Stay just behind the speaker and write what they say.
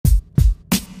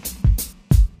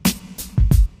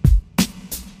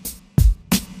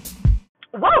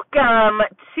Welcome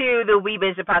to the We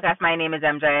Vision podcast. My name is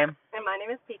MJ. And my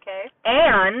name is PK.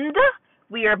 And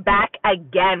we are back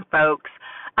again, folks.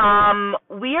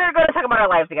 We are going to talk about our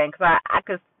lives again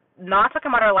because not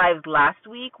talking about our lives last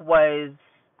week was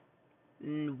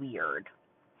weird.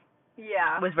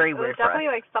 Yeah. It was very weird. It was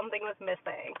definitely like something was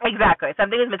missing. Exactly.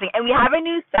 Something was missing. And we have a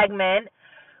new segment,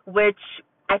 which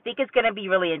I think is going to be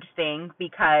really interesting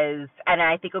and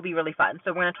I think it'll be really fun.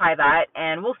 So we're going to try that,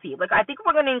 and we'll see. I think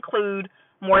we're going to include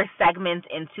more segments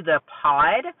into the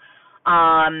pod,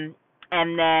 and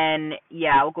then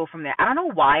we'll go from there. I don't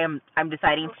know why I'm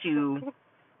deciding to.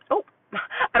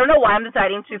 I don't know why I'm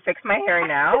deciding to fix my hair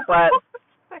now, but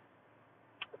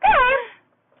okay.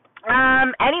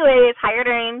 Anyways, how you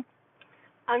doing?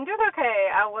 I'm doing okay.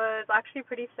 I was actually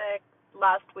pretty sick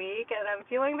last week, and I'm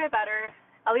feeling a bit better.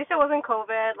 At least it wasn't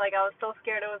COVID. I was still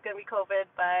scared it was going to be COVID,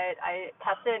 but I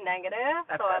tested negative.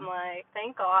 That's so good. I'm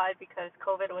thank God, because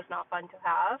COVID was not fun to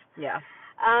have. Yeah.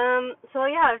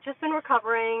 I've just been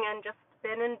recovering and just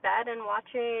been in bed and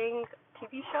watching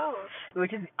TV shows. Which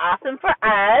is awesome for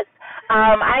us.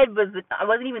 I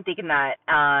wasn't even thinking that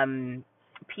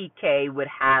PK would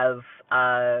have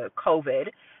COVID,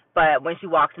 but when she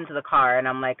walks into the car and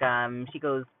I'm like, she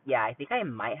goes, yeah, I think I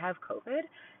might have COVID.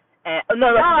 No,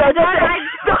 when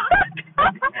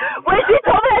she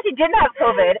told me that she didn't have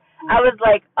COVID, I was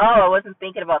like, I wasn't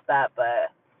thinking about that,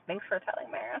 but thanks for telling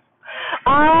me.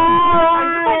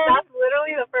 That's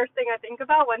literally the first thing I think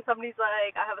about when somebody's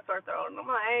like, I have a sore throat, and I'm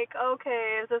like,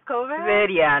 okay, is this COVID?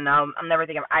 Yeah, no, I'm never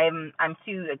thinking. I'm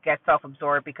too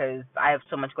self-absorbed because I have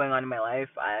so much going on in my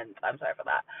life, and I'm sorry for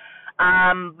that.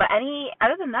 But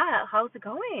other than that, how's it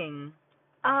going?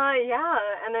 Yeah,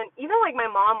 and then even my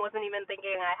mom wasn't even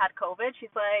thinking I had COVID.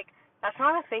 She's like, that's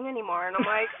not a thing anymore, and I'm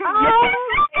like, it's a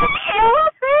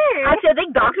thing. Actually, I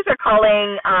think doctors are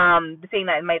calling saying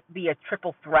that it might be a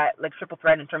triple threat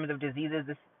in terms of diseases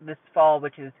this fall,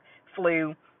 which is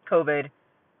flu, COVID,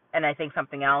 and I think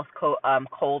something else,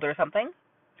 cold or something.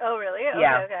 Oh, really?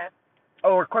 Yeah. Okay.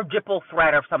 Or quadruple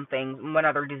threat of something, one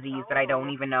other disease that I don't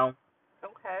even know.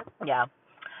 Okay. Yeah.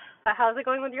 How's it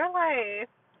going with your life?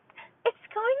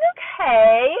 It's going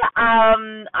okay.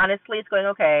 Honestly, it's going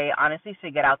okay. Honestly,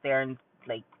 to get out there and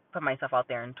put myself out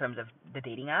there in terms of the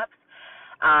dating apps.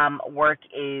 Work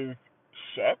is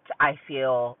shit. I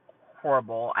feel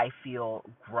horrible. I feel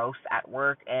gross at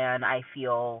work, and I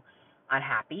feel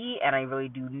unhappy. And I really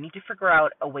do need to figure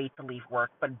out a way to leave work,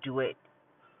 but do it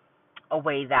a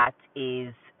way that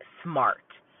is smart,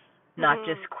 not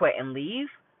just quit and leave.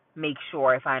 Make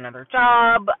sure I find another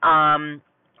job,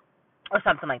 or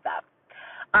something like that.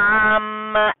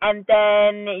 And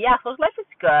then, so life is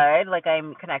good.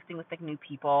 I'm connecting with, new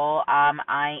people.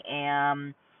 I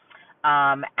am,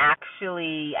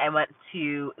 actually, I went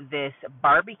to this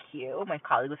barbecue. My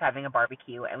colleague was having a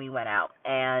barbecue, and we went out.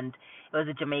 And it was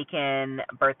a Jamaican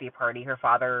birthday party. Her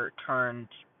father turned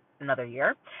another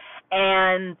year.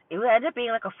 And it ended up being,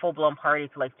 a full-blown party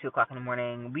till, 2 o'clock in the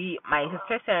morning. My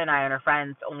sister and I and her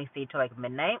friends only stayed till,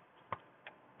 midnight.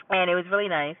 And it was really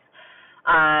nice.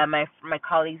 My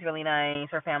colleague's really nice.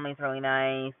 Her family's really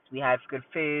nice. We had good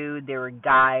food. They were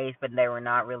guys, but they were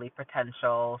not really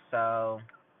potential. So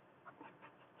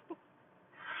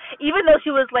even though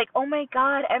she was like, "Oh my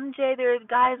God, MJ, there's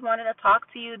guys wanting to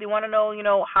talk to you. They want to know,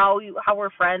 how we're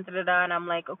friends." And I'm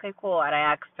like, "Okay, cool." And I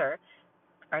asked her,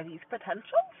 "Are these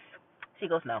potentials?" She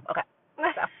goes, "No." Okay.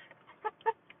 So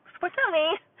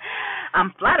fortunately,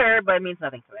 I'm flattered, but it means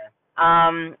nothing to me.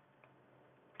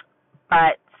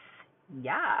 But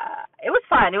yeah, it was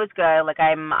fun. It was good.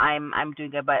 I'm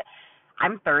doing good, but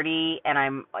I'm 30 and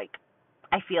I'm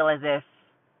I feel as if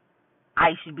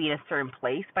I should be in a certain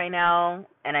place by now,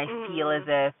 and I feel as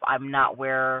if I'm not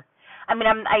where. I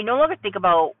no longer think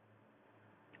about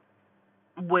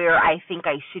where I think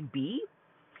I should be,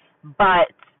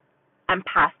 but I'm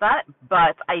past that.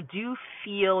 But I do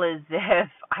feel as if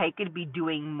I could be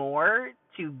doing more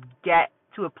to get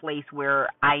to a place where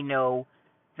I know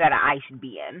that I should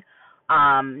be in.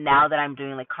 Now that I'm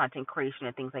doing content creation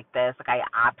and things like this, I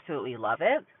absolutely love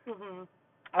it.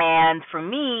 And for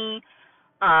me,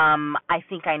 I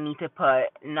think I need to put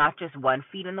not just one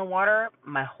feet in the water,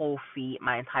 my whole feet,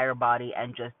 my entire body,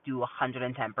 and just do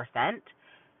 110%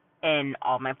 in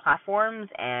all my platforms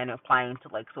and applying to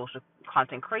social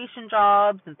content creation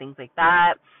jobs and things like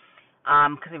that.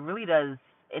 Because it really does.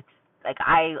 It's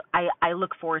I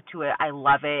look forward to it. I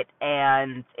love it,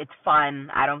 and it's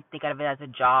fun. I don't think of it as a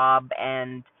job,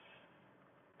 and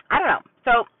I don't know.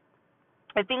 So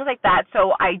and things like that.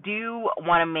 So I do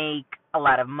want to make a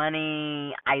lot of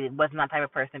money. I wasn't that type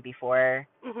of person before.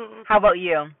 How about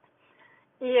you?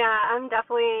 Yeah, I'm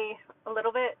definitely a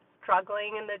little bit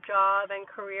struggling in the job and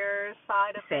career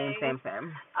side of Same. things.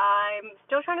 I'm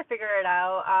still trying to figure it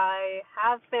out. I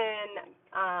have been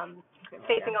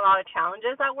facing a lot of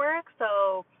challenges at work,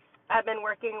 so I've been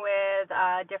working with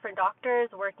different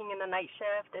doctors, working in the night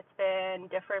shift. It's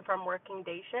been different from working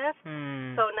day shift.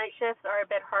 So night shifts are a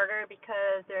bit harder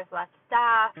because there's less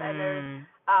staff and there's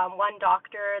one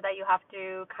doctor that you have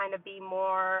to kind of be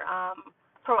more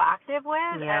proactive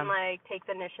with and like take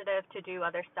the initiative to do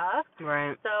other stuff.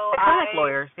 Right. So it's kind of like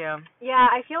lawyers, yeah. Yeah,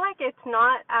 I feel like it's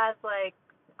not as like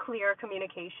clear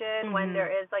communication when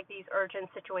there is like these urgent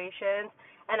situations,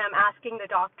 and I'm asking the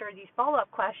doctor these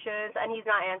follow-up questions and he's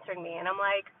not answering me, and I'm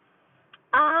like,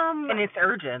 and it's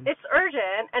urgent.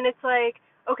 And it's like,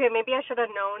 okay, maybe I should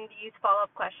have known these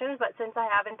follow-up questions, but since I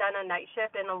haven't done a night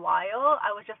shift in a while,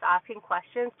 I was just asking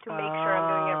questions to make sure I'm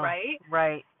doing it right.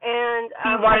 Right. And so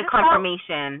you wanted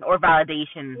confirmation or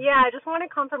validation. Yeah, I just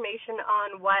wanted confirmation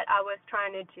on what I was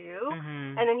trying to do.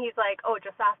 And then he's like, oh,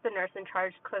 just ask the nurse in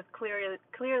charge because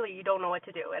clearly you don't know what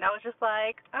to do. And I was just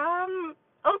like,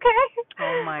 okay.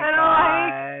 Oh my and God.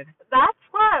 Like, that's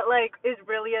what like is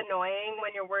really annoying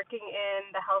when you're working in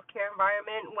the healthcare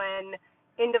environment, when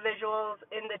individuals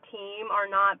in the team are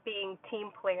not being team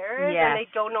players and they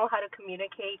don't know how to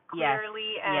communicate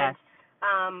clearly and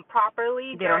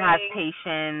properly. They don't have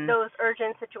patience. Those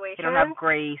urgent situations. They don't have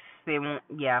grace. They won't.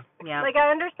 Yeah. Like, I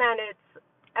understand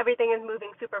everything is moving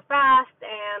super fast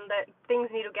and that things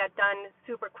need to get done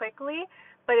super quickly,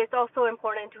 but it's also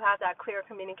important to have that clear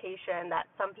communication that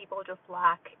some people just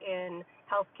lack in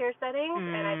healthcare settings,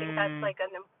 and I think that's like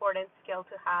an important skill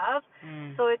to have.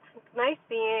 So it's nice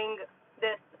being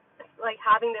this, like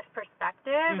having this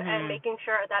perspective and making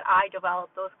sure that I develop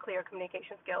those clear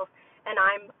communication skills and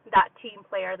I'm that team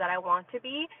player that I want to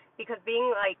be, because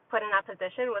being like put in that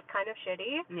position was kind of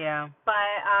shitty. Yeah.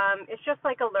 But it's just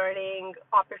like a learning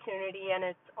opportunity, and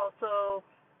it's also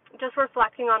just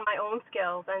reflecting on my own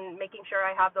skills and making sure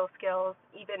I have those skills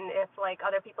even if like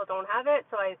other people don't have it.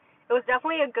 So it was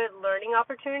definitely a good learning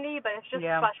opportunity, but it's just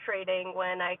frustrating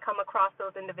when I come across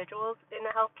those individuals in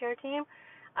the healthcare team.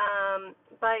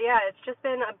 But yeah, it's just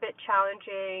been a bit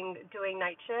challenging doing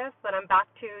night shifts, but I'm back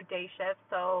to day shifts,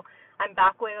 so I'm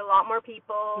back with a lot more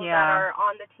people that are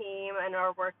on the team and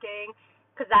are working,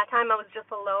 because that time I was just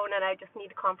alone and I just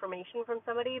needed confirmation from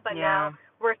somebody, but now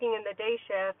working in the day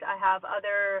shift, I have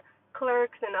other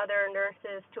clerks and other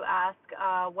nurses to ask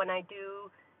when I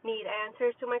do need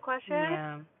answers to my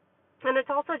questions. And it's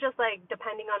also just like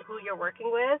depending on who you're working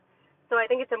with, so I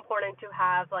think it's important to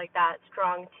have like that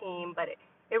strong team, but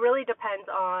it really depends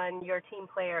on your team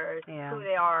players, who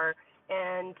they are,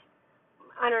 and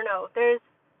I don't know. There's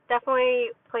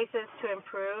definitely places to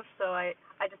improve, so I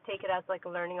just take it as like a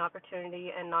learning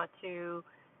opportunity and not to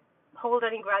hold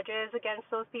any grudges against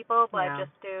those people, but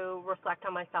just to reflect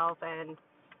on myself and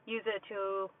use it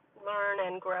to learn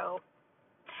and grow.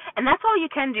 And that's all you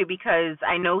can do, because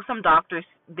I know some doctors,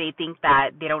 they think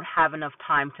that they don't have enough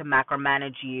time to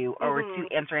macromanage you or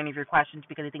to answer any of your questions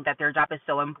because they think that their job is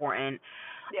so important,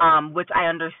 which I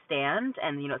understand,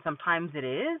 and, you know, sometimes it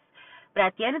is. But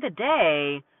at the end of the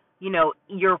day, you know,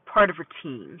 you're part of a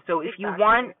team. So if you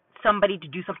want somebody to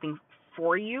do something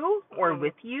for you or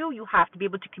with you, you have to be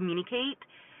able to communicate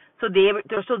so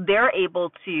they're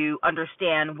able to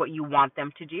understand what you want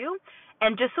them to do,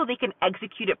 and just so they can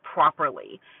execute it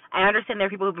properly. I understand there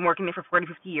are people who've been working there for 40,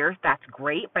 50 years. That's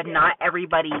great, but not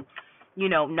everybody, you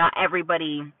know, not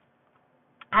everybody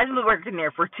has been working there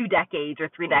for 2 decades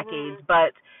or 3 decades,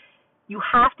 but you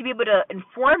have to be able to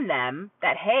inform them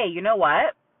that, hey, you know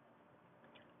what,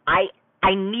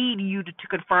 I need you to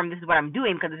confirm this is what I'm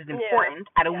doing because this is important.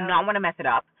 I do not want to mess it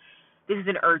up. This is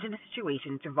an urgent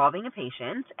situation. It's involving a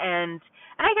patient, and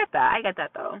I get that. I get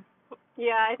that, though.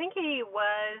 Yeah, I think he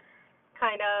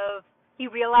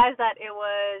realized that it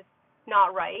was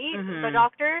not right, the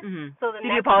doctor. So Did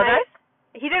he apologize?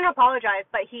 He didn't apologize,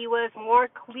 but he was more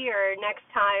clear next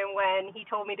time when he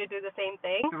told me to do the same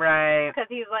thing. Right. Because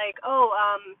he's like,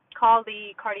 call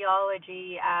the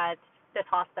cardiology at this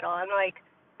hospital. I'm like,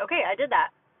 okay, I did that.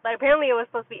 But apparently it was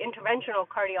supposed to be interventional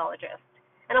cardiologist.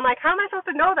 And I'm like, how am I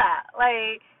supposed to know that?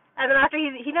 Like, and then after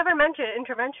he never mentioned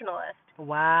interventionalist.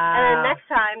 Wow. And then next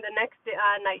time, the next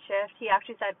night shift, he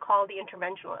actually said, call the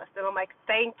interventionalist. And I'm like,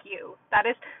 thank you. That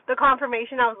is the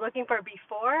confirmation I was looking for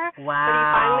before. Wow. But he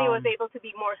finally was able to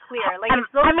be more clear. Like, it's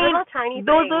those little tiny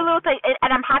things. Little things.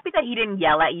 And I'm happy that he didn't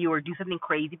yell at you or do something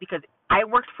crazy, because I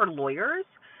worked for lawyers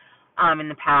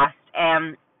in the past,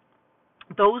 and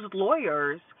those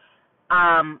lawyers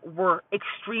were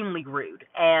extremely rude,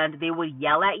 and they would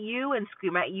yell at you and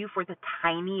scream at you for the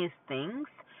tiniest things.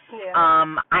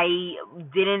 Yeah. I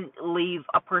didn't leave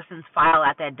a person's file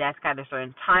at that desk at a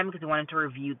certain time because they wanted to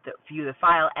view the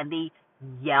file, and they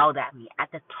yelled at me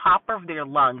at the top of their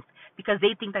lungs because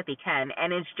they think that they can,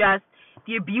 and it's just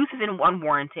the abuse isn't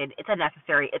unwarranted. It's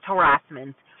unnecessary. It's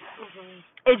harassment. Mhm.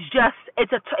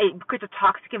 It creates a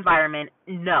toxic environment.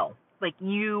 No, like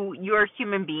you're a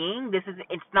human being.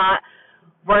 It's not.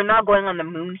 We're not going on the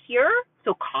moon here.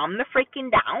 So calm the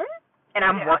freaking down. And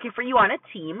I'm working for you on a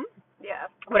team. Yeah.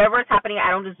 Whatever is happening,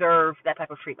 I don't deserve that type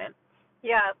of treatment.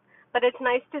 Yeah, but it's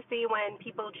nice to see when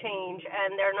people change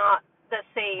and they're not the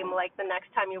same like the next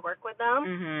time you work with them.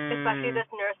 Mm-hmm. Especially this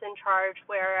nurse in charge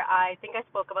where I think I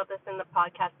spoke about this in the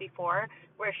podcast before,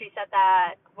 where she said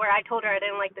that where I told her I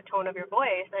didn't like the tone of your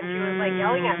voice and she was like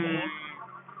yelling at me.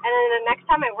 And then the next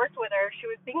time I worked with her, she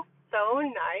was being so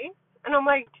nice. And I'm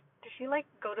like, did she like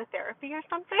go to therapy or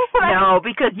something? No,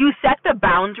 because you set the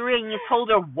boundary and you told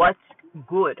her what's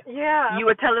good. Yeah. You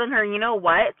were telling her, you know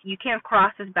what? You can't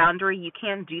cross this boundary. You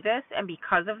can't do this. And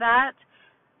because of that,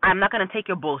 I'm not going to take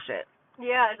your bullshit.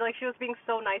 Yeah, like she was being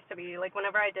so nice to me. Like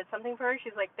whenever I did something for her,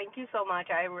 she's like, "Thank you so much.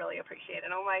 I really appreciate it."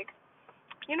 And I'm like,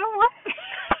 you know what?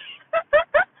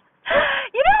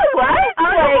 You know what? I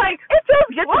was like, it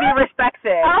feels good to be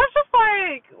respected. I was just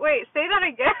like, wait, say that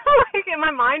again. Like in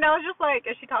my mind, I was just like,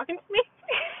 is she talking to me?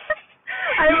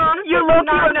 I honestly you looked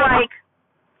like.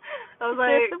 I was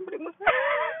like,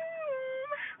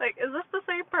 like, is this the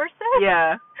same person?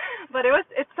 Yeah. But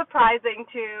it's surprising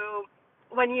to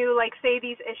when you like say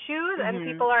these issues and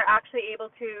people are actually able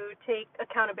to take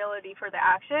accountability for their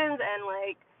actions and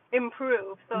like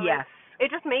improve. So yes. It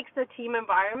just makes the team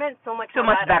environment so much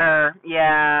better.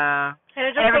 Yeah. And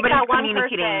it just takes that one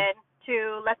person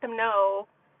to let them know,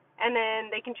 and then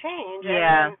they can change.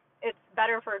 Yeah. And it's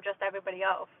better for just everybody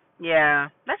else. Yeah,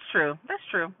 that's true. That's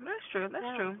true.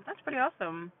 That's pretty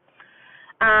awesome.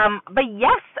 But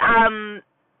yes,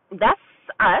 that's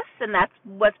us, and that's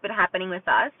what's been happening with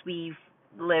us. We've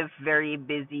lived very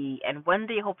busy, and one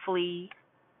day, hopefully,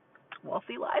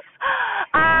 wealthy lives.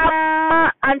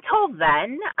 Until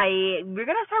then, we're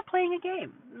gonna start playing a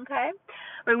game. Okay,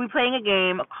 we're gonna be playing a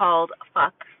game called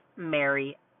Fuck,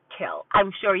 Marry, Kill.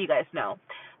 I'm sure you guys know.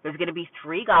 There's gonna be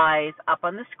 3 guys up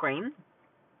on the screen,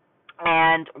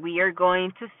 and we are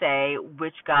going to say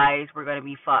which guys we're gonna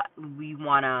be we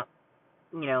wanna,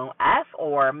 F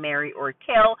or marry or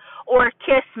kill or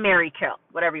kiss, marry, kill,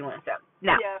 whatever you want to say.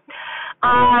 Now,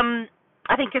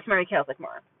 I think kiss, marry, kill is like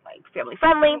more like family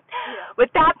friendly. Yeah.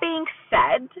 With that being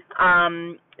said,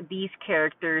 these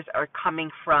characters are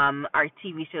coming from our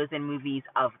TV shows and movies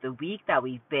of the week that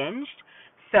we've binged.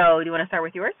 So, do you want to start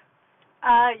with yours?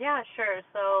 Yeah, sure.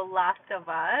 So, Last of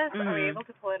Us. Are we able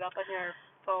to pull it up on your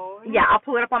phone? Yeah, I'll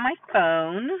pull it up on my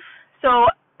phone. So,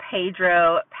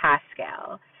 Pedro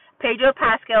Pascal. Pedro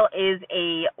Pascal is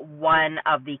one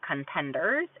of the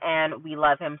contenders, and we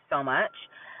love him so much.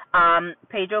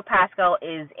 Pedro Pascal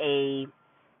is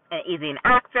an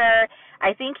actor.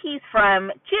 I think he's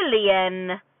from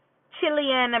Chilean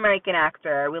American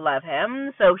actor. We love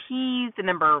him. So he's the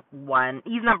number one.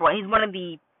 He's number one. He's one of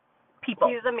the people.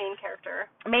 He's the main character.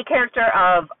 Main character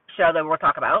of show that we'll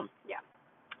talk about. Yeah.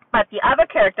 But the other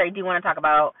character I do want to talk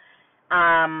about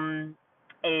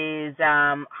is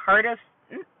Heart of.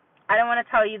 I don't want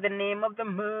to tell you the name of the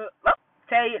movie. Well,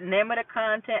 tell you the name of the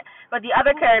content. But the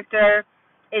other character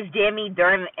is Jamie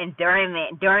Dornan.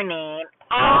 Dornan.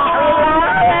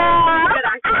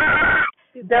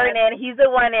 He's the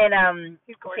one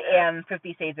in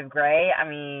 50 Shades of Grey. I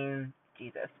mean,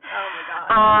 Jesus. Oh my God.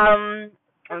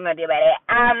 I'm gonna do about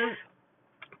it.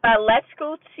 But let's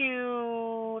go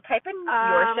to type in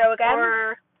your show again.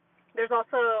 Or there's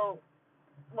also,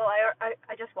 well,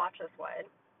 I just watched this one.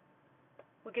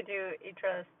 We could do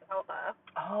Idris Elba.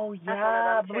 Oh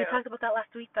yeah, but we talked about that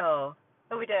last week though.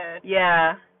 Oh, we did.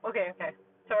 Yeah. Okay.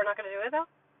 So we're not gonna do it though.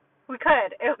 We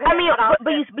could. Okay, I mean,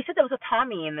 but you said there was a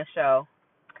Tommy in the show.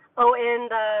 Oh, in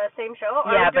the same show?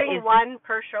 Or yeah, are we doing one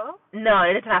per show? No,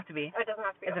 it doesn't have to be. Oh, it doesn't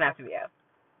have to be. It doesn't have to be. Yeah.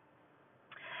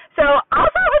 So I'll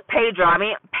start with Pedro. I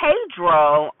mean,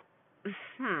 Pedro.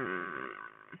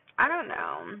 I don't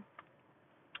know.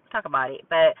 Talk about it,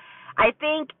 but I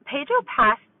think Pedro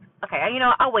passed. Okay,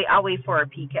 I'll wait for a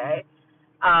PK.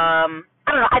 I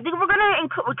don't know. I think we're gonna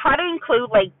try to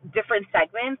include like different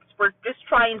segments. We're just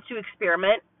trying to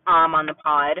experiment on the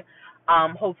pod.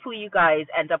 Hopefully you guys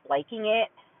end up liking it.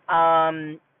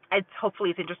 Hopefully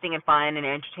it's interesting and fun and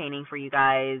entertaining for you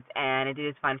guys, and it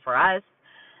is fun for us.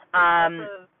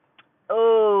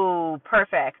 Oh,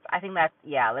 perfect. I think that's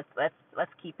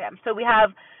Let's keep him. So we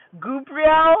have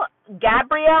Gabriel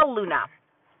Luna.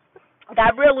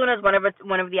 Gabriel Luna is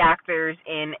one of the actors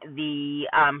in the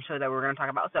show that we're going to talk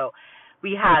about. So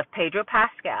we have Pedro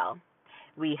Pascal,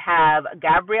 we have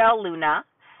Gabriel Luna,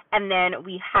 and then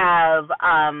we have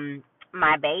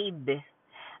my babe,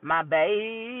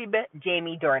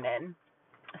 Jamie Dornan.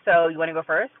 So you want to go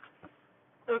first?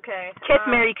 Okay. Kiss,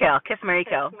 Mary, kill. Kiss, Mary,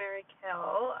 Kiss, kill. Mary,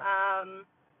 kill.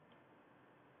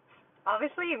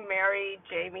 Obviously, marry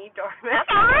Jamie Dornan.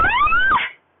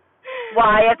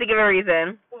 Why? You have to give a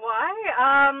reason. Why?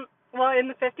 Well, in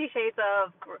the 50 Shades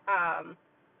of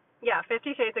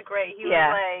 50 Shades of Grey, he was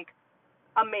like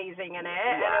amazing in it,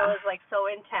 and it was like so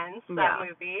intense, that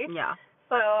movie. Yeah.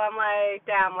 So I'm like,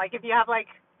 damn, like if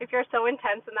you're so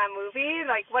intense in that movie,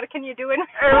 like what can you do in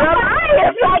real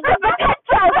life? Like the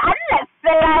potential, it's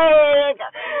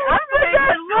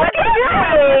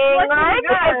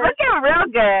looking real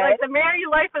good. Like the married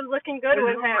life is looking good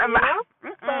with him, you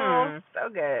know? So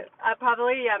good. I'd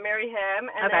probably marry him,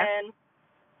 and then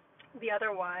the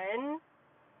other one,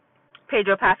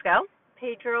 Pedro Pascal. So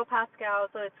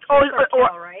it's kill or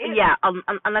kill, right? Yeah,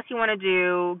 unless you want to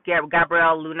do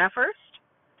Gabriel Luna first.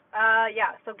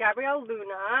 So Gabriel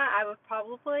Luna, I would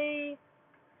probably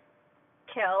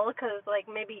kill, because like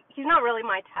maybe he's not really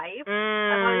my type. That's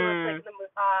how he looks like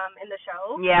in the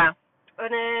show. Yeah.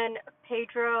 And then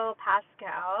Pedro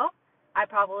Pascal, I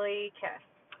probably kiss.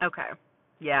 Okay.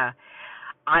 Yeah.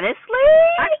 Honestly,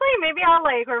 actually, maybe I'll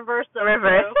like reverse those.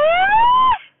 Reverse two.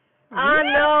 it?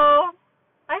 No.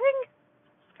 I think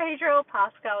Pedro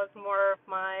Pascal is more of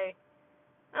my.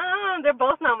 They're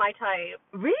both not my type.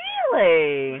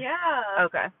 Really? Yeah.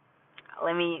 Okay.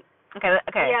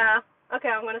 Okay. Yeah. Okay,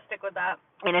 I'm gonna stick with that.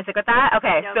 You're gonna stick with that?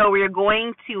 Okay. Yep. So we're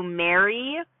going to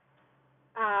marry.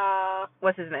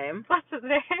 What's his name?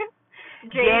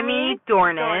 Jamie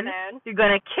Dornan. You're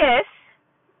gonna kiss.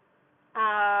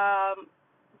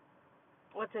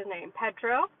 What's his name?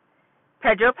 Pedro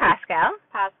Pascal.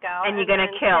 And you're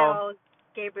gonna kill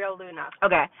Gabriel Luna.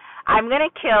 Okay. I'm gonna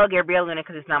kill Gabriel Luna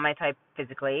because it's not my type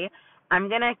physically. I'm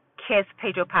gonna kiss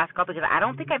Pedro Pascal because I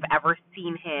don't think I've ever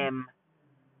seen him.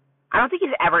 I don't think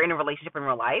he's ever in a relationship in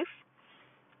real life.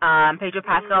 Pedro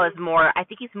Pascal is more. I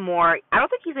think he's more. I don't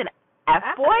think he's an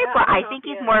F-boy, but I think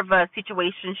he's more of a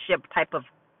situationship type of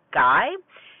guy.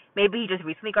 Maybe he just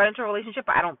recently got into a relationship,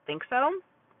 but I don't think so.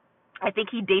 I think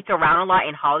he dates around a lot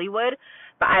in Hollywood,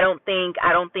 but I don't think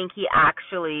he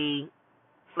actually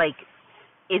like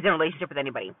is in a relationship with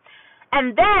anybody.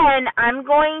 And then I'm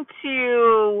going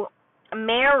to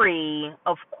marry,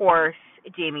 of course,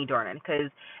 Jamie Dornan,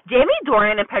 because Jamie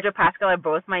Dornan and Pedro Pascal are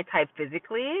both my type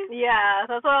physically. Yeah,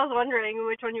 that's what I was wondering,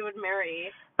 which one you would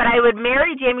marry. But I would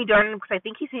marry Jamie Dornan because I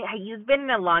think he's been in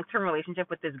a long-term relationship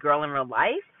with this girl in real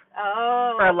life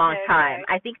for a long time.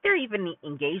 Okay. I think they're even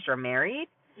engaged or married.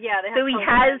 Yeah, they have so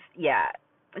children.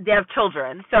 They have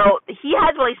children. So he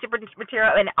has relationship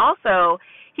material, and also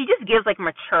he just gives like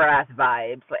mature ass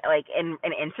vibes, like in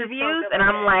interviews, and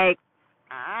I'm like,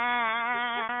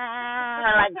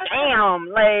 like damn,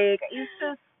 like he's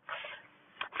just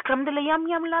come to the yum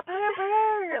yum la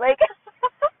like.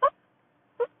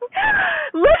 Look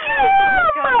at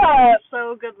him! He's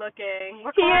so good looking.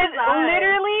 He is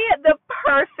literally the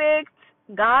perfect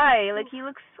guy. Like he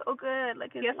looks so good.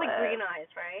 Like he has like green eyes,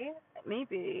 right?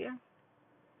 Maybe.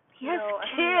 He has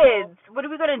kids. What are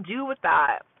we gonna do with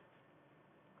that?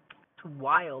 It's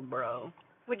wild, bro.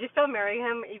 Would you still marry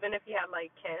him even if he had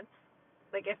like kids?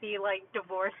 Like if he like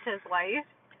divorced his wife?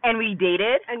 And we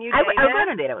dated? And you dated? I was on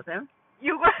a date with him.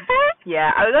 You were?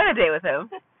 Yeah, I was on a date with him.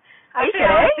 Are you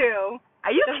kidding? Are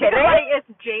you kidding? Like it's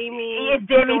Jamie. It's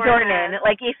Jamie Dornan.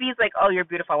 Like if he's like, oh, you're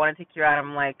beautiful, I want to take you out.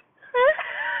 I'm like,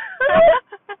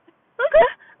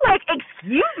 like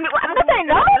excuse me, I'm gonna say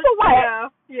no for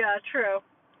what? Yeah, true.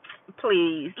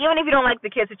 Please, even if you don't like the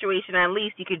kid situation, at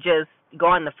least you could just go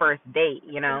on the first date,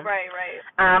 you know? Right.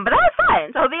 But that was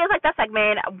fun. So videos like that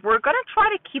segment, we're gonna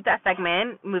try to keep that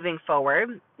segment moving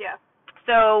forward. Yeah.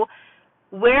 So,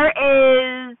 where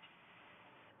is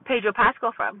Pedro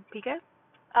Pascal from, Pika?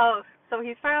 Oh, so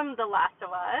he's from The Last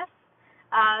of Us.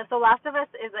 The Last of Us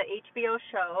is a HBO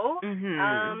show.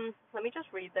 Mm-hmm. Let me just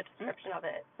read the description of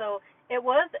it. So it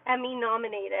was Emmy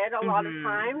nominated a lot of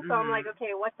times. So I'm like,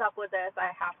 okay, what's up with this?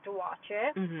 I have to watch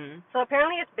it. So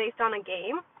apparently it's based on a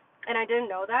game, and I didn't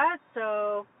know that.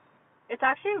 So it's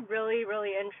actually really,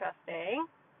 really interesting.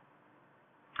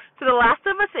 So The Last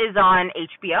of Us is on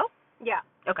HBO? Yeah.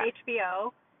 Okay.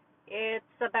 HBO.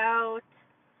 It's about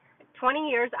 20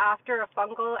 years after a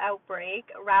fungal outbreak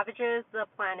ravages the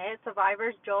planet,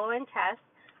 survivors Joel and Tess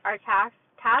are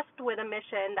tasked with a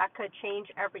mission that could change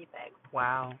everything.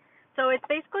 Wow. So it's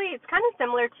kind of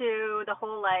similar to the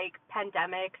whole like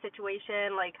pandemic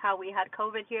situation, like how we had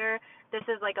COVID here. This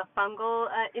is like a fungal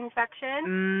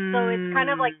infection. So it's kind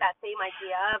of like that same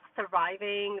idea of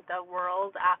surviving the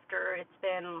world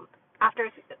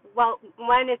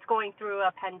when it's going through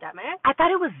a pandemic. I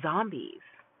thought it was zombies.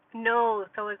 No,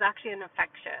 so it was actually an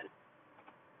infection.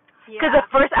 Because the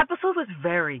first episode was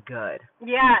very good.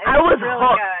 Yeah, I was really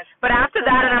hooked. good. But after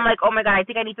that, and I'm like, oh my god, I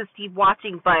think I need to keep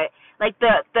watching. But like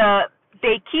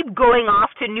they keep going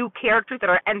off to new characters that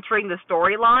are entering the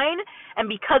storyline, and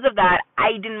because of that,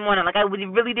 I didn't want to. Like, I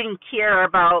really didn't care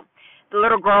about the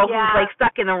little girl who's like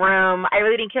stuck in the room. I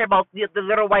really didn't care about the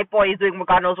little white boy who's doing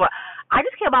God knows what. I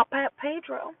just care about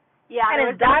Pedro. Yeah, and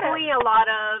there was definitely a lot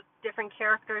of different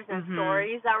characters and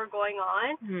stories that were going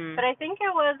on. But I think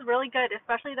it was really good,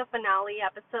 especially the finale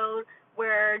episode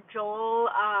where Joel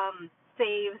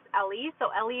saves Ellie. So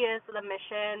Ellie is the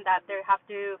mission that they have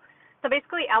to... So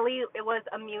basically Ellie was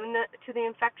immune to the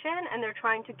infection, and they're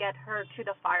trying to get her to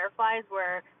the Fireflies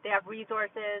where they have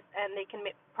resources and they can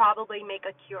probably make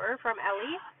a cure from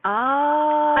Ellie.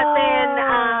 Oh, but then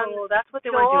that's what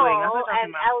they Joel were doing. Joel and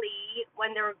Ellie,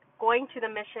 when they were going through the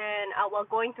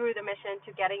mission to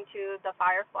getting to the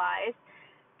Fireflies,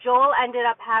 Joel ended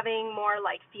up having more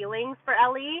like feelings for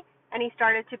Ellie, and he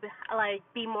started to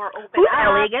be more open. Who's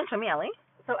Ellie again? Show me Ellie.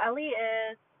 So Ellie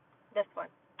is this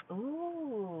one.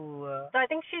 Ooh. So I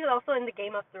think she's also in the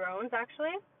Game of Thrones,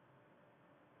 actually.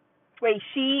 Wait,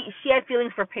 she had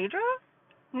feelings for Pedro?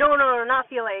 No, not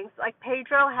feelings. Like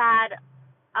Pedro had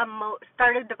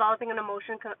started developing an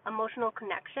emotional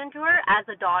connection to her as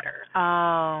a daughter.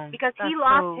 Oh. Because he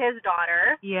lost his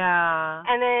daughter. Yeah.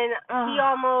 And then he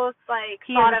almost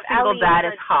he thought of Ellie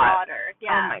as his hot. daughter.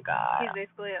 Yeah. Oh my god. He's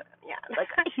basically like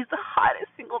he's the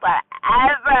hottest single dad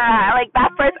ever. Like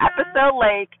that first episode,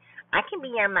 like I can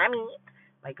be your mommy.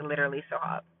 Like literally so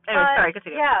hot. Anyway, sorry,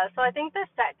 continue. Yeah, so I think the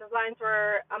set designs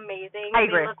were amazing. I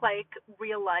agree. They look like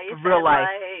real life. Real life.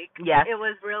 Like, yes. It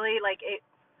was really like it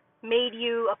made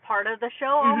you a part of the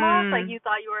show almost. Like you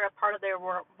thought you were a part of their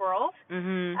world.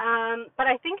 But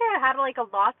I think it had like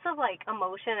lots of like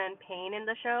emotion and pain in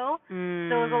the show. So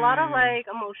there was a lot of like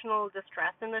emotional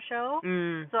distress in the show.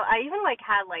 So I even like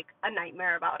had like a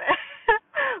nightmare about it.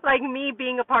 Like me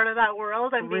being a part of that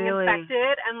world and being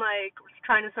infected and like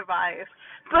trying to survive.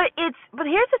 But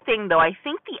here's the thing though, I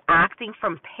think the acting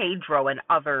from Pedro and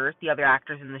the other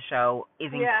actors in the show is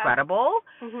incredible.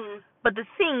 But the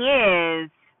thing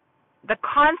is, the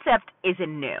concept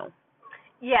isn't new.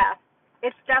 Yeah.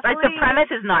 It's definitely... Like, the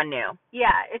premise is not new.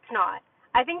 Yeah, it's not.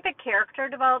 I think the character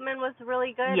development was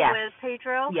really good with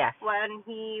Pedro. Yes. When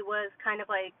he was kind of,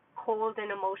 like, cold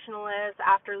and emotionless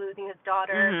after losing his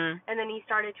daughter. And then he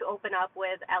started to open up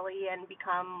with Ellie and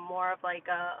become more of, like,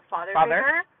 a father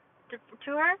figure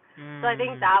to her. So I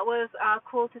think that was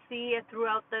cool to see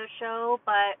throughout the show.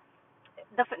 But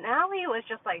the finale was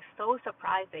just, like, so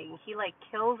surprising. He, like,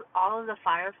 kills all of the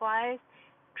Fireflies,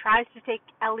 tries to take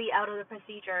Ellie out of the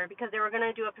procedure because they were going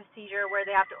to do a procedure where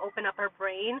they have to open up her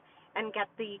brain and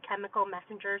get the chemical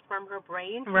messengers from her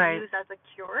brain to use as a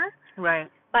cure.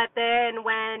 Right. But then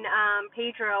when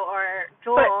Pedro or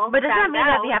Joel But does that mean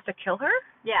that they have to kill her?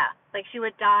 Yeah, like she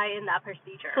would die in that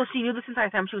procedure. So she knew this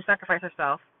entire time she would sacrifice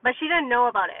herself. But she didn't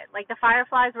know about it. Like the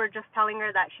Fireflies were just telling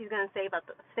her that she's going to save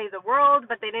the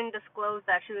world, but they didn't disclose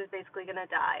that she was basically going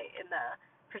to die in the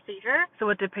procedure.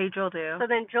 So what did Pedro do? So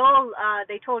then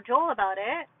they told Joel about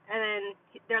it, and then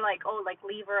they're like, oh, like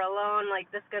leave her alone,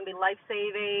 like this is going to be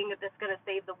life-saving, this is going to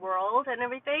save the world and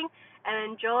everything. And then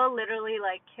Joel literally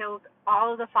like kills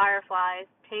all of the Fireflies,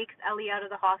 takes Ellie out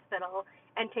of the hospital,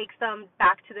 and takes them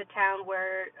back to the town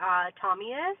where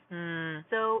Tommy is.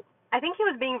 So I think he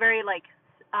was being very like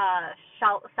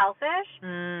selfish.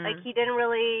 Like he didn't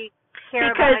really care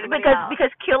about anybody else.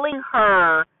 Because killing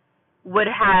her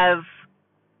would have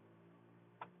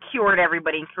cured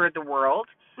everybody and cured the world.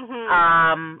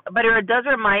 But it does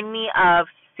remind me of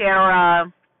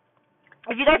Sarah.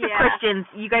 If you guys are Christians,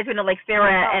 you guys would know like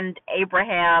Sarah and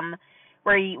Abraham,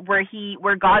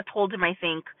 where God told him, I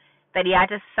think, that he had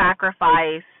to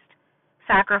sacrifice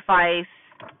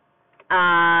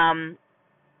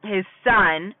his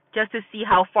son just to see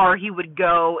how far he would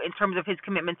go in terms of his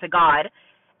commitment to God.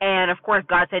 And of course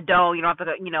God said, no, you don't have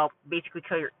to, basically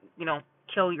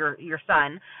kill your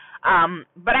son.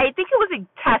 But I think it was a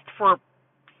test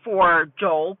for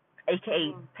Joel,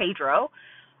 aka Pedro.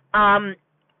 And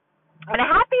I'm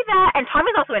happy that, and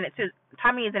Tommy's also in it too.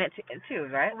 Tommy is in it too,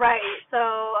 right? Right.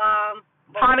 So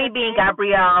Tommy being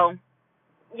Gabrielle.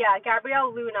 Yeah,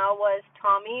 Gabrielle Luna was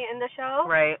Tommy in the show.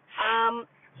 Right.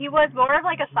 he was more of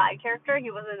like a side character. He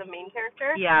wasn't the main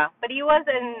character. Yeah. But he was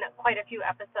in quite a few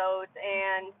episodes,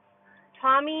 and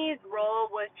Tommy's role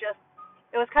was just,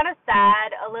 it was kind of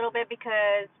sad a little bit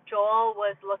because Joel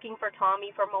was looking for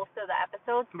Tommy for most of the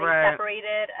episodes. They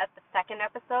separated at the second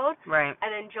episode. Right. And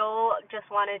then Joel just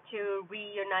wanted to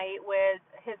reunite with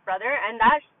his brother, and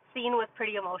that scene was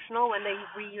pretty emotional when they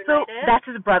reunited. So that's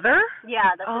his brother?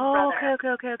 Yeah, that's his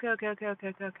brother.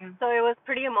 Okay. So it was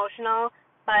pretty emotional.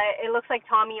 But it looks like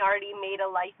Tommy already made a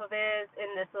life of it in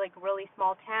this like really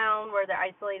small town where they're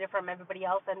isolated from everybody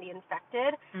else and the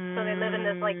infected. So they live in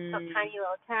this like some tiny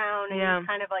little town, and he's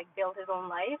kind of like built his own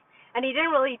life. And he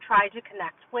didn't really try to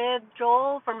connect with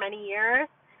Joel for many years.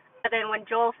 But then when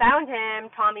Joel found him,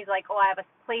 Tommy's like, "Oh, I have a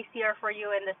place here for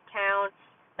you in this town."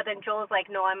 But then Joel's like,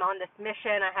 "No, I'm on this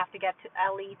mission. I have to get to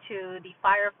Ellie to the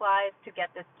Fireflies to get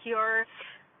this cure."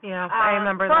 Yeah, I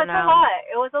remember that now. So it's a lot.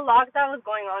 It was a lot that was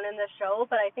going on in the show,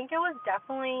 but I think it was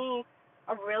definitely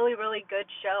a really, really good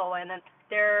show, and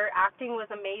their acting was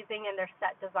amazing, and their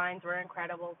set designs were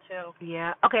incredible, too.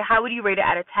 Yeah. Okay, how would you rate it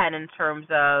out of 10 in terms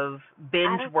of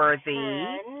binge-worthy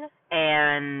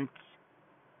and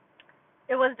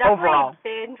it was definitely overall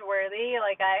binge-worthy.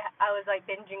 Like, I was, like,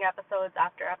 binging episodes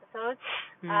after episodes.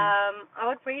 I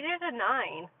would rate it a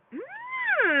 9.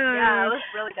 Yeah, it was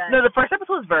really good. No, the first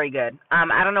episode was very good.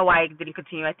 I don't know why I didn't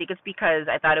continue. I think it's because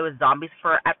I thought it was zombies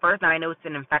at first, and I know it's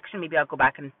an infection. Maybe I'll go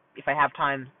back and if I have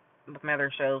time with my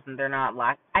other shows and they're not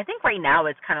I think right now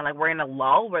it's kind of like we're in a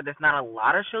lull where there's not a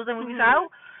lot of shows and movies out.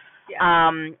 Yeah.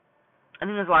 I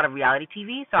think there's a lot of reality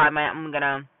TV, so I might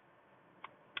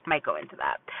go into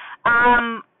that.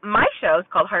 My show is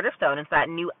called Heart of Stone. It's that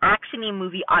new action-y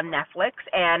movie on Netflix,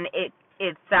 and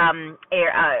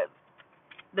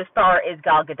the star is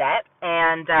Gal Gadot,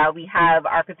 and we have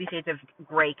our 50 Shades of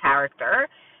Grey character,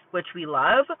 which we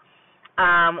love,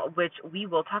 which we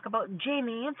will talk about.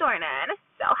 Jamie Dornan.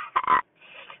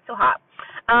 So hot.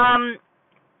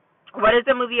 What is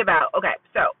the movie about? Okay,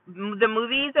 so the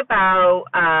movie is about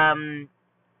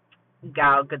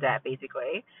Gal Gadot,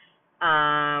 basically.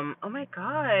 Oh my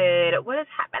God, what is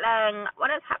happening?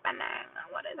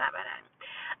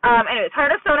 Anyways,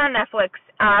 Heart of Stone on Netflix.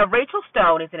 Rachel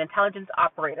Stone is an intelligence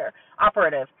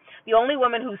operative, the only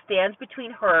woman who stands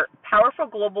between her powerful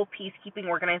global peacekeeping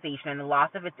organization and the loss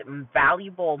of its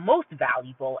most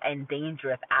valuable and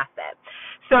dangerous asset.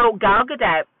 So Gal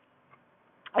Gadot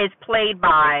is played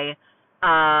by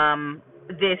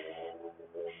this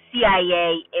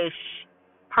CIA-ish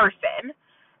person,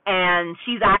 and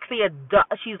she's actually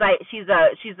she's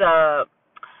a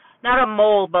not a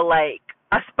mole, but like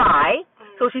a spy.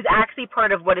 So she's actually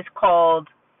part of what is called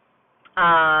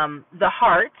the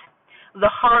Heart. The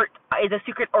Heart is a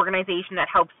secret organization that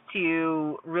helps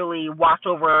to really watch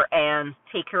over and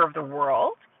take care of the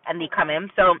world, and they come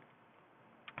in. So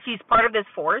she's part of this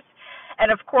force.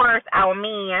 And, of course, our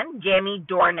man, Jamie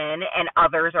Dornan, and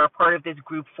others are part of this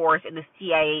group force in the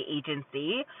CIA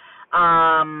agency,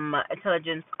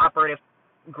 intelligence operative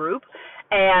group.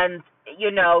 And,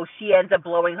 you know, she ends up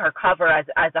blowing her cover as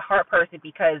a Heart person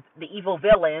because the evil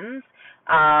villains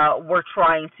were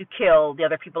trying to kill the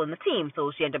other people in the team.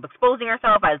 So she ended up exposing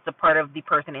herself as a part of the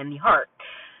person in the Heart.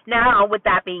 Now, with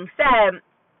that being said,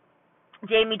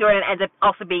 Jamie Dornan ends up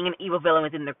also being an evil villain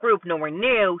within the group. Nowhere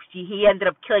new. He ended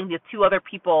up killing the two other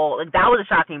people. Like, that was a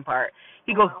shocking part.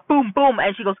 He goes, boom, boom,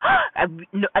 and she goes,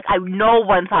 no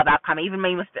one saw that coming. Even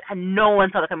me, no one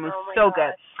saw that coming. It was so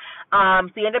good.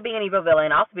 So he ended up being an evil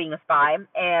villain, also being a spy,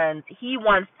 and he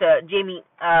wants to, Jamie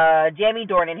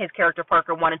Dornan, his character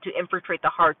Parker, wanted to infiltrate the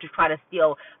Heart to try to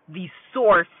steal the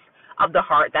source of the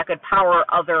Heart that could power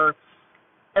other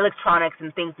electronics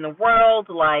and things in the world,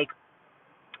 like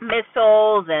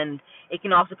missiles, and it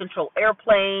can also control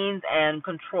airplanes and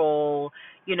control,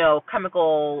 you know,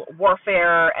 chemical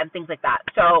warfare and things like that.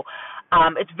 So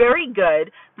it's very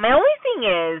good. My only thing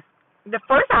is, the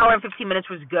first hour and 15 minutes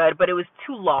was good, but it was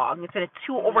too long. It's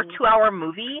over 2 hour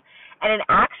movie, and an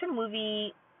action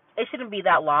movie, it shouldn't be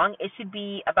that long. It should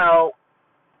be about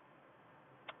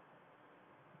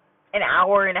an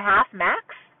hour and a half max.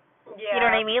 Yeah. You know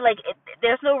what I mean? Like,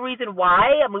 there's no reason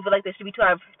why a movie like this should be 2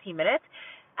 hours and 15 minutes.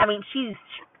 I mean,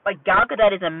 Gal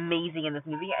Gadot is amazing in this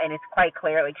movie, and it's quite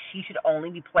clear, like, she should only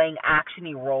be playing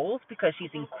action-y roles because she's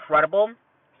incredible.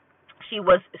 She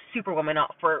was Superwoman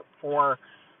for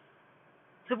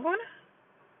Superwoman?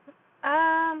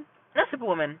 Not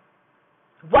Superwoman.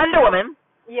 Wonder Woman.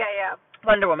 Yeah.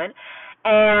 Wonder Woman.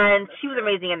 And she was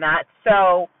amazing in that.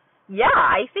 So, yeah,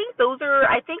 I think it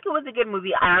was a good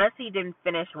movie. I honestly didn't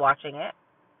finish watching it.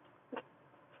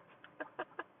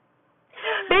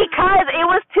 Because it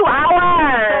was 2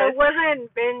 hours. So it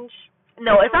wasn't binge.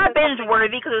 No, it's not wasn't binge something-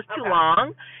 worthy because it was too Okay.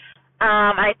 long.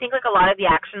 I think like a lot of the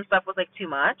action stuff was like too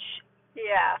much.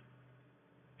 Yeah.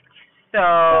 So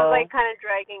It was like kind of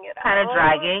dragging it out. kind of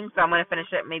dragging. So I'm gonna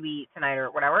finish it maybe tonight or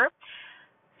whatever.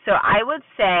 So I would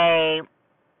say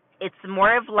it's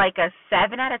more of like a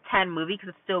 7 out of 10 movie because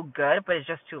it's still good, but it's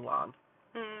just too long.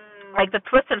 Like the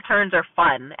twists and turns are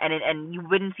fun, and you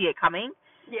wouldn't see it coming.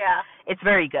 Yeah. It's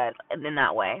very good in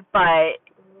that way, but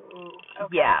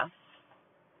Okay. yeah.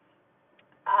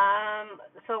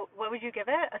 So what would you give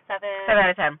it? A 7? 7 out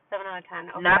of 10. 7 out of 10.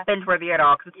 Okay. Not binge worthy at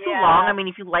all because it's too Yeah. long. I mean,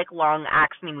 if you like long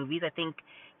actiony movies, I think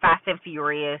Fast and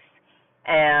Furious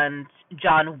and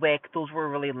John Wick, those were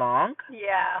really long.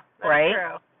 Yeah, that's right?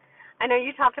 true. I know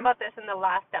you talked about this in the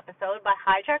last episode, but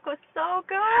Hijack was so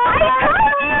good.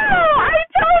 I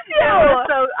told you.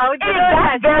 So I would give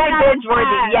That's it very 10 out of binge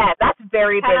worthy. 10. Yeah, that's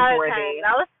very 10 binge out of worthy. 10.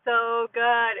 That was so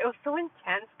good. It was so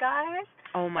intense, guys.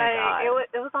 Oh my like, god.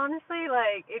 It was honestly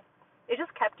like it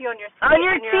just kept you on your feet. On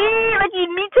your teeth, like you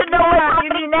need to know what's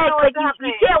happening next. Like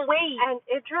you can't wait. And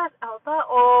Idris Elba,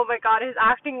 oh my god, his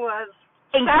acting was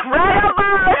incredible.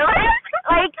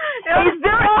 Like, is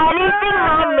there anything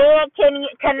my man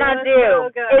cannot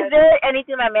do? So is there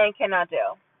anything my man cannot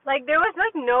do? Like, there was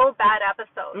like no bad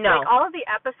episodes. No. Like, all of the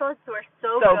episodes were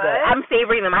so good. I'm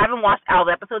savoring them. I haven't watched all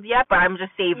the episodes yet, but I'm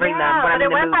just savoring them when I'm in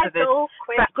the mood because it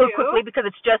went quickly because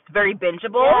it's just very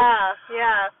bingeable.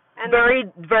 Yeah. And very,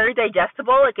 very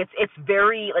digestible. Like it's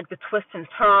very like the twists and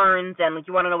turns, and like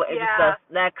you want to know what Idris does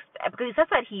next because he says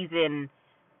that he's in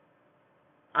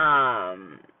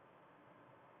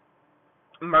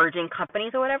merging companies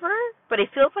or whatever, but it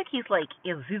feels like he's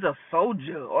a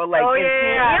soldier or like you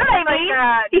know what I mean?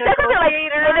 He says something like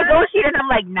a negotiator, and I'm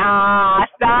like, nah,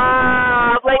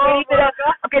 stop. Like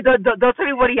okay, don't tell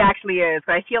me what he actually is.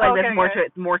 But I feel like there's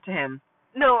more to him.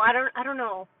 No, I don't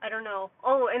know.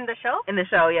 Oh, in the show? In the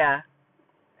show, yeah.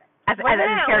 As a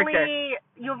character.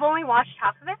 You've only watched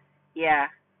half of it? Yeah.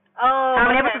 Oh. How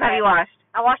many episodes have you watched?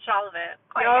 I watched all of it.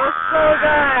 Oh, it was so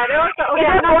good. It was so okay.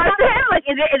 Is it more to him? Like,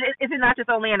 is it not just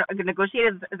only a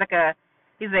negotiator?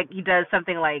 It's like he does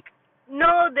something like.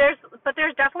 No, there's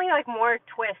definitely like more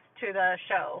twists to the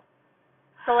show.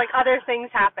 So like other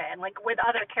things happen, like with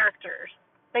other characters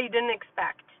that you didn't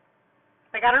expect.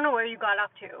 Like I don't know where you got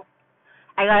up to.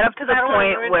 I got up to the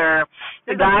point where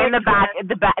the guy in the back,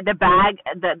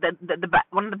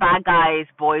 one of the bad guys'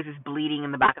 boys is bleeding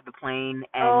in the back of the plane,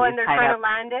 and and they're trying to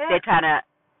land it. They're trying to.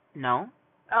 No.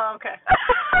 Oh, okay.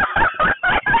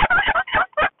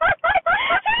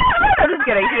 I'm just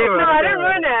kidding. No, I didn't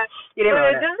ruin it. You didn't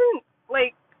ruin it. It doesn't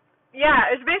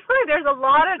yeah. It's basically there's a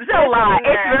lot of. There's a lot.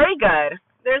 It's very good.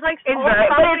 There's like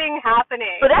something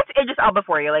happening. But that's Idris Elba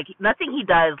for you. Like nothing he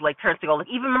does like turns to gold. Like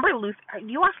even remember Luther?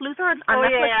 You watched Luther on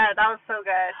Netflix? Yeah, that was so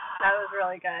good. That was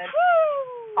really good.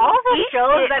 All the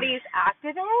shows that he's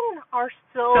acted in are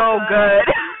so good.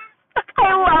 I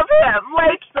love him.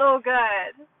 Like so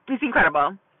good. He's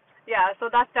incredible. Yeah, so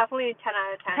that's definitely 10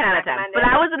 out of 10. 10 out of 10. But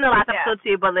that was in the last episode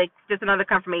too. But like just another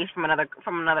confirmation from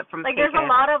like there's a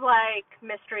lot of like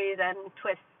mysteries and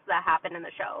twists that happen in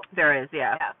the show. There is,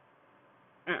 yeah.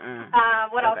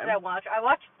 What else did I watch? I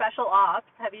watched Special Ops.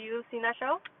 Have you seen that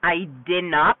show? I did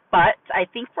not, but I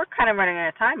think we're kind of running out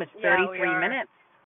of time. It's 33 minutes.